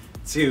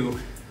 2,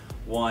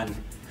 1.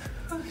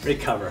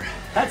 Recover.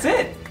 That's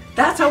it.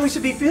 That's how we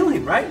should be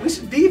feeling, right? We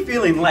should be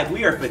feeling like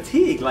we are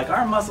fatigued, like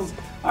our muscles,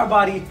 our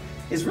body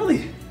is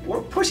really,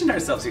 we're pushing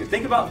ourselves here.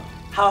 Think about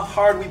how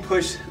hard we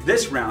push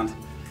this round.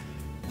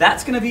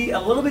 That's gonna be a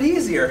little bit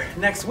easier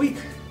next week.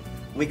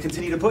 We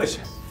continue to push.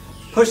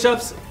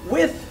 Push-ups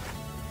with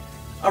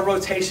a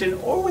rotation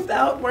or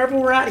without, wherever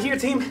we're at here,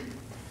 team.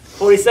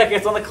 40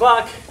 seconds on the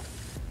clock.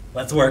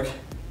 Let's work.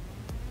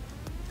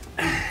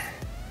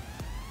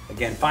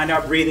 Again, find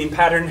our breathing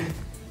pattern.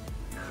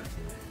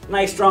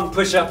 Nice strong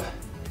push-up.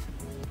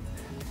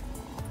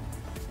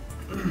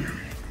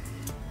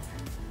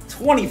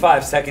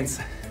 25 seconds.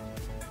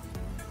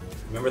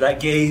 Remember that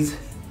gaze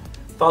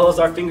follows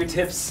our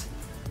fingertips.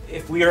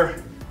 If we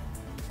are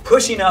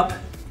pushing up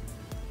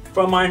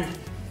from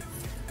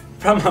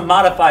a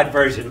modified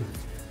version,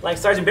 like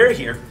Sergeant Barry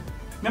here,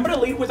 remember to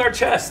lead with our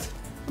chest.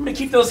 Remember to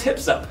keep those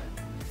hips up.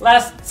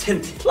 Less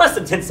than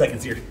 10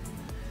 seconds here.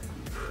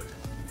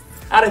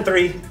 Out in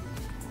 3,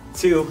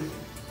 2,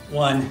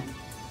 1,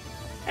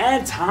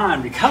 and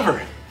time.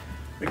 Recover,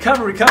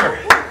 recover, recover.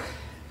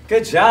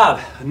 Good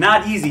job.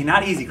 Not easy,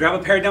 not easy. Grab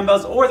a pair of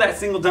dumbbells or that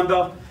single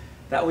dumbbell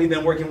that we've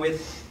been working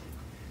with.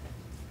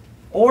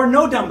 Or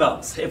no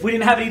dumbbells. If we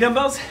didn't have any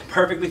dumbbells,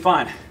 perfectly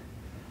fine.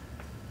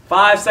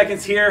 5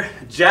 seconds here,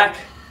 jack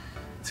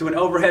to an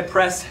overhead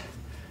press.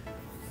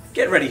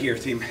 Get ready here,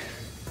 team.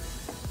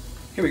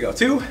 Here we go.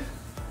 2,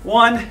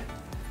 1,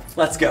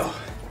 let's go.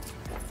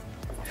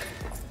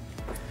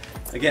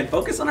 Again,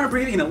 focus on our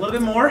breathing a little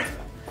bit more.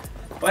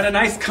 Find a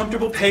nice,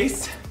 comfortable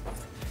pace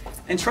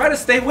and try to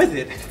stay with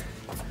it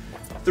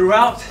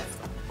throughout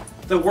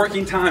the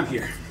working time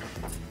here.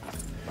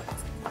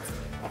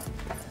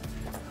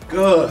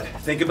 Good.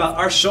 Think about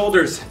our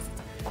shoulders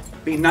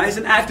being nice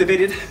and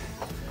activated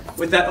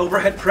with that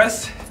overhead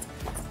press.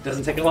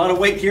 Doesn't take a lot of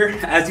weight here,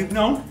 as you've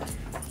known.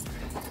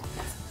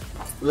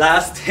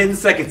 Last 10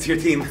 seconds here,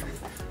 team.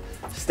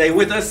 Stay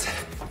with us.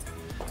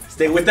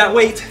 Stay with that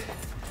weight.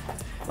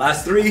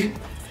 Last 3,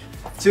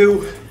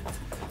 2,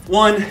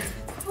 1,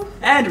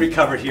 and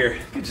recover here.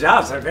 Good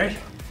job, Sergeant Barry.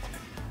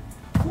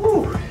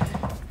 Woo.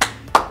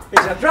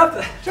 Good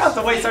job. Drop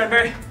the weight, Sergeant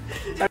Barry.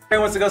 Sergeant Barry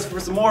wants to go for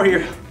some more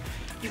here.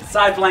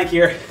 Side plank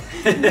here.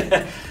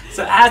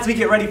 So as we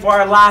get ready for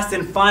our last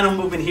and final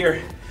movement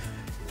here,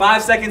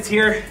 5 seconds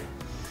here.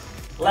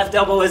 Left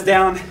elbow is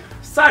down.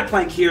 Side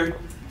plank here.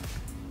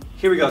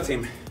 Here we go,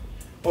 team.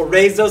 We'll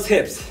raise those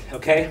hips,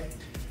 okay?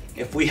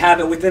 If we have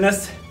it within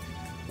us,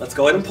 let's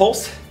go ahead and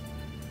pulse.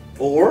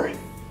 Or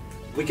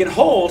we can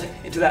hold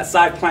into that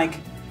side plank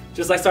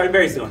just like Sergeant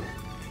Barry's doing.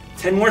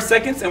 10 more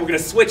seconds and we're gonna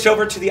switch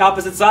over to the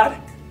opposite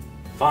side.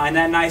 Find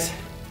that nice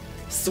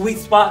sweet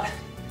spot.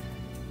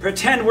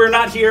 Pretend we're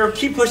not here,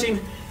 keep pushing.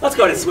 Let's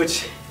go ahead and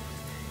switch.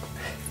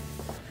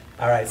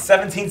 All right,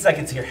 17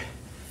 seconds here.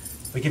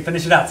 We can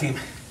finish it out, team.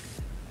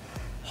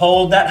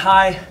 Hold that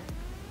high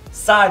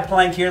side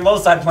plank here, low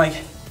side plank.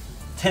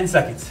 10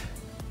 seconds.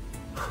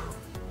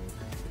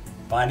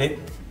 Find it.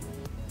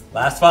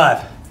 Last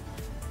 5.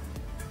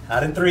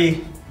 Out in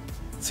 3,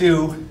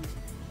 2,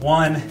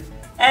 1,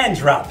 and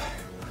drop.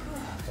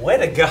 Way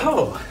to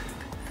go.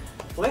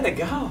 Way to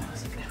go.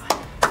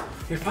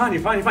 You're fine,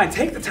 you're fine, you're fine.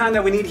 Take the time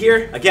that we need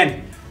here.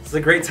 Again, this is a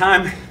great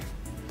time.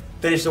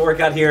 Finish the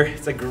workout here.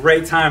 It's a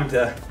great time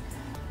to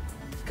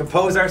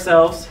compose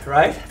ourselves,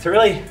 right? To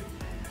really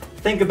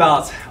think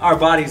about our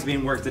bodies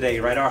being worked today,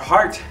 right? Our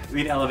heart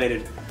being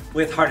elevated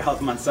with Heart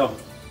Health Month. So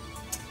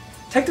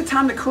take the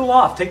time to cool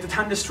off. Take the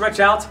time to stretch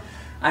out.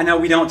 I know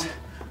we don't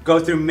go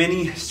through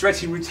many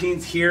stretching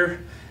routines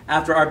here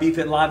after our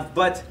BFit Live,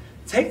 but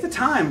take the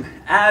time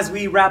as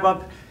we wrap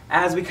up,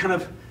 as we kind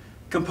of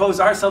compose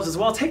ourselves as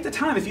well. Take the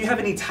time. If you have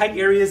any tight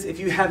areas, if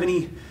you have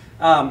any,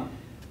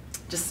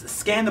 just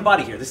scan the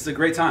body here. This is a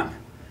great time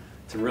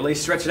to really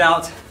stretch it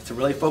out, to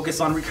really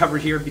focus on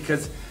recovery here,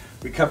 because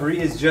recovery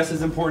is just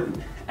as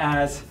important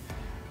as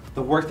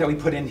the work that we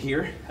put in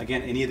here.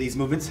 Again, any of these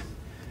movements,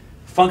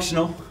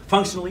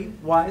 functionally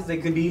wise, they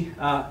can be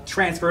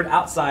transferred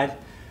outside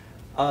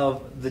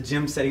of the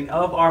gym setting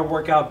of our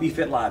workout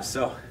BFit Live.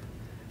 So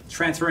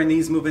transferring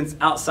these movements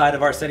outside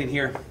of our setting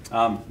here,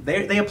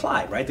 they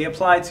apply, right? They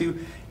apply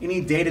to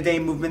any day-to-day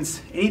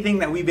movements, anything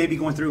that we may be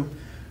going through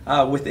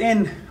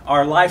within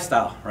our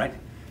lifestyle, right?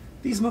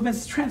 These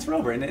movements transfer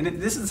over,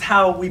 and this is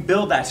how we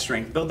build that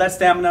strength, build that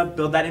stamina,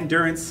 build that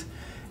endurance,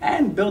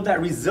 and build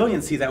that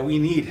resiliency that we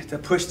need to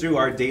push through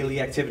our daily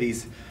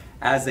activities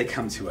as they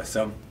come to us.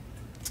 So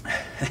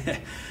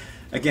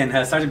again,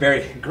 Sergeant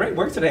Barry, great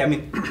work today. I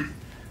mean,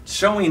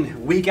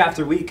 showing week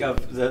after week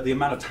of the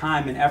amount of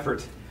time and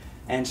effort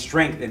and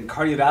strength and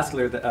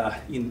cardiovascular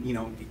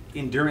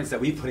endurance that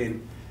we put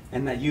in,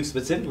 and that you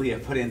specifically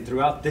have put in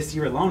throughout this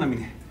year alone. I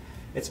mean,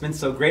 it's been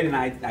so great, and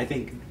I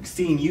think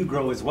seeing you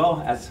grow as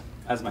well as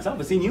myself,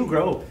 but seeing you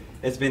grow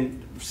has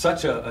been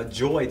such a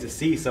joy to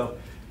see. So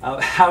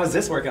how is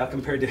this workout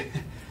compared to,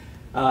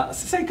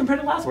 compared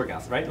to last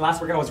workouts, right? The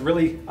last workout was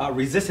really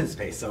resistance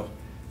based, so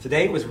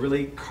today was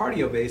really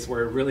cardio based,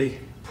 where it really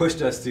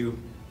pushed us to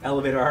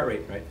elevate our heart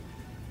rate, right?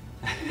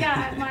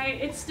 Yeah,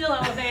 it's still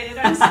elevated.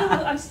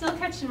 I'm still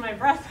catching my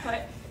breath,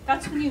 but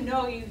that's when you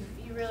know you've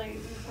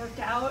worked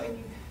out,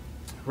 and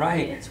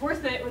right. It's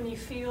worth it when you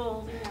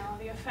feel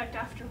the effect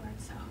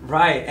afterwards. So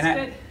right,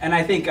 and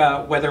I think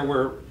whether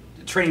we're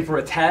training for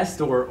a test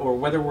or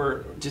whether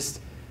we're just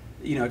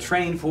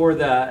training for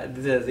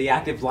the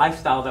active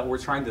lifestyle that we're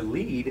trying to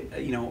lead,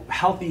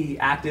 healthy,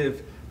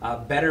 active,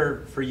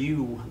 better for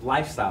you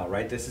lifestyle,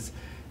 right? This is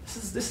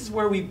this is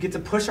where we get to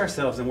push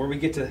ourselves and where we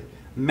get to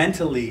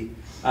mentally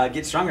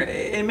get stronger.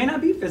 It may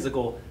not be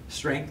physical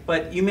strength,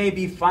 but you may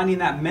be finding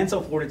that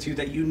mental fortitude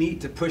that you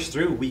need to push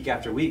through week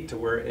after week, to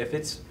where if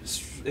it's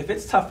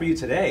tough for you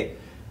today,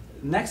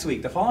 next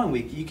week, the following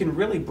week, you can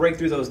really break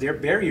through those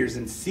barriers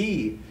and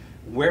see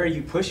where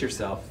you push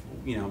yourself,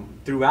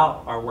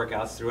 throughout our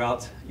workouts,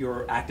 throughout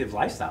your active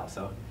lifestyle.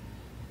 So.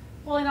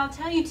 Well, and I'll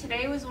tell you,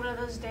 today was one of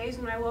those days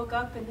when I woke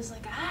up and was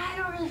like, I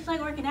don't really feel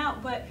like working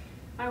out, but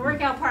my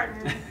workout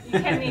partner, you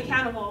kept me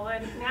accountable,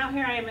 and now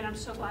here I am, and I'm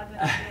so glad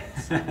that I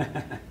did. So.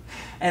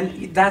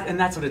 and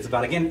that's what it's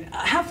about. Again,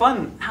 have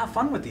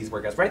fun with these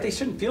workouts, right? They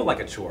shouldn't feel like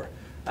a chore.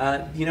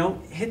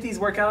 Hit these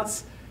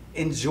workouts,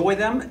 enjoy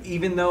them,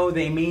 even though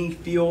they may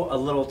feel a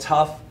little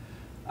tough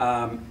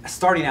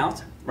starting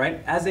out,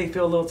 right? As they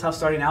feel a little tough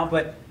starting out,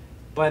 but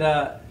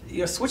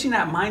switching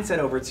that mindset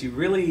over to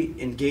really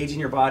engaging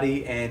your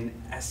body, and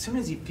as soon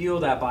as you feel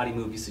that body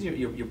move, you see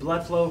your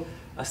blood flow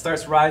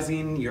starts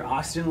rising, your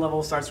oxygen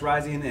level starts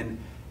rising,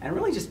 and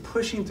really just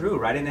pushing through,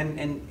 right?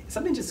 And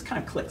something just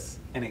kind of clicks,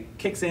 and it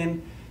kicks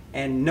in,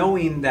 and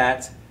knowing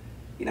that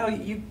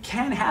you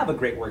can have a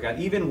great workout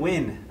even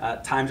when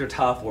times are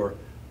tough or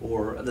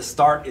the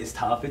start is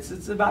tough.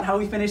 It's about how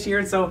we finish here.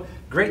 And so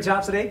great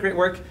job today, great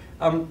work.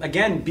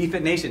 Again,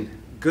 BFit Nation,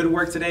 good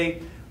work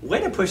today. Way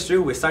to push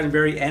through with Sergeant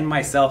Barry and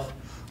myself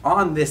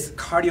on this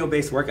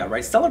cardio-based workout,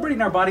 right?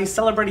 Celebrating our bodies,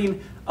 celebrating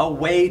a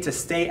way to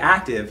stay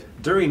active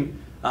during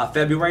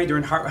February,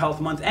 during Heart Health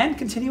Month, and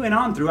continuing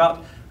on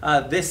throughout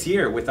this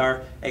year with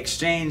our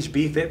Exchange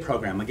BFit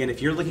program. Again,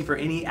 if you're looking for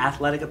any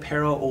athletic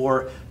apparel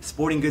or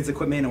sporting goods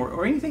equipment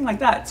or anything like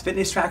that, it's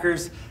fitness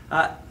trackers,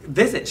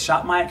 visit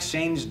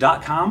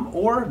shopmyexchange.com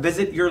or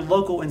visit your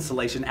local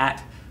installation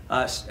at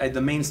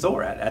the main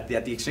store at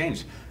the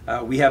Exchange.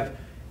 We have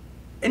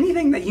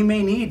anything that you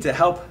may need to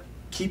help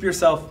keep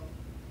yourself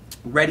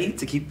ready,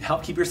 to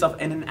help keep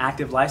yourself in an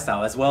active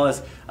lifestyle, as well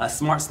as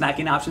smart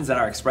snacking options at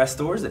our Express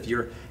stores. If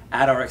you're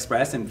at our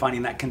Express and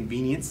finding that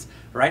convenience,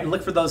 right?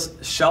 Look for those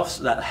shelves,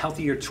 that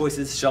healthier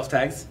choices shelf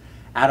tags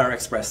at our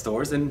Express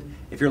stores. And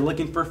if you're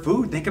looking for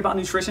food, think about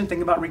nutrition,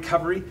 think about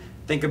recovery,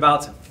 think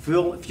about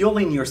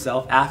fueling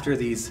yourself after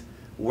these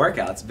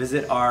workouts.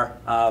 Visit our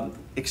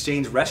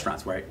Exchange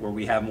restaurants, right, where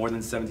we have more than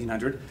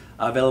 1,700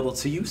 available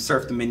to you.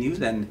 Surf the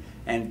menus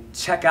and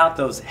check out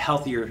those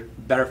healthier,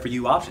 better for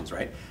you options,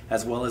 right?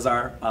 As well as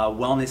our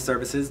wellness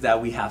services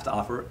that we have to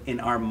offer in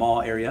our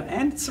mall area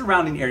and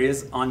surrounding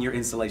areas on your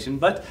installation.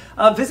 But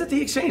visit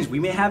the Exchange. We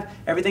may have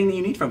everything that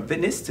you need, from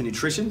fitness to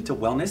nutrition to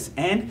wellness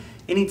and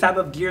any type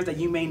of gear that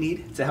you may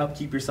need to help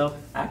keep yourself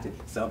active.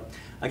 So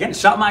again,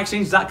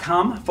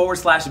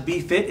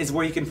 shopmyexchange.com/BFit is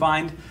where you can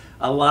find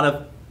a lot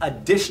of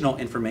additional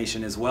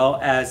information, as well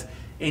as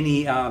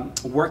any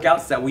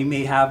workouts that we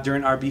may have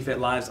during our BFit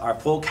Lives. Our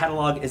full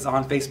catalog is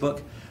on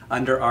Facebook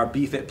under our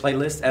BFit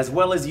playlist, as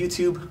well as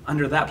YouTube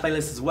under that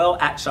playlist as well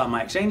at Shop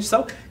My Exchange.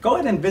 So go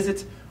ahead and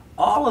visit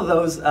all of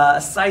those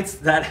sites,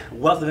 that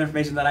wealth of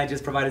information that I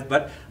just provided.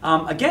 But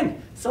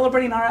again,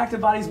 celebrating our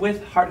active bodies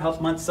with Heart Health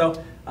Month. So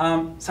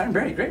Sergeant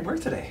Barry, great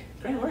work today.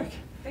 Great work.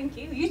 Thank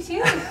you. You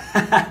too.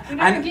 We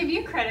never give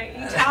you credit.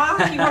 You talk,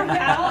 you work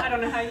out. I don't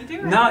know how you do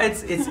it. No,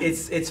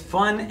 it's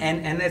fun,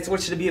 and that's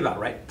what it should be about,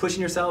 right? Pushing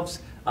yourselves,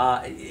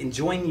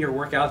 enjoying your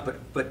workouts,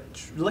 but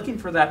looking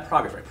for that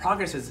progress, right?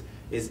 Progress is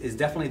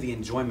definitely the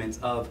enjoyment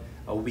of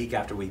a week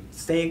after week.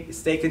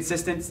 Stay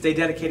consistent, stay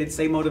dedicated,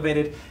 stay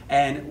motivated,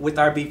 and with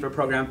our BFit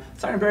program,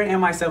 Sergeant Barry and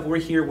myself, we're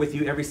here with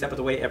you every step of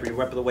the way, every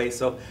rep of the way.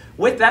 So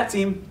with that,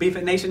 team,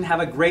 BFit Nation, have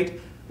a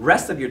great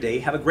rest of your day.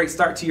 Have a great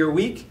start to your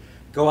week.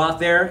 Go out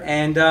there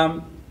and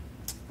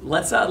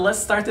let's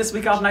start this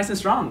week off nice and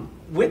strong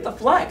with a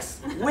flex.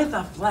 With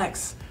a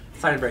flex.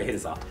 Sergeant Barry, hit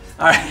us off.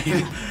 All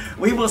right.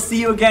 We will see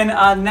you again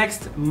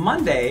next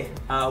Monday.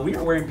 We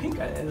are wearing pink.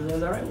 Is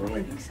that right? We're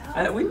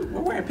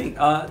wearing pink.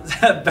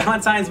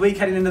 Valentine's week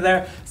heading into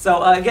there.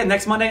 So again,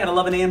 next Monday at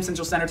 11 a.m.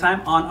 Central Standard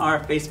Time on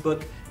our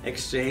Facebook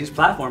Exchange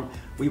platform.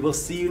 We will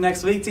see you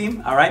next week,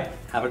 team. All right.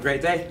 Have a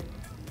great day.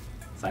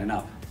 Signing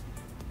off.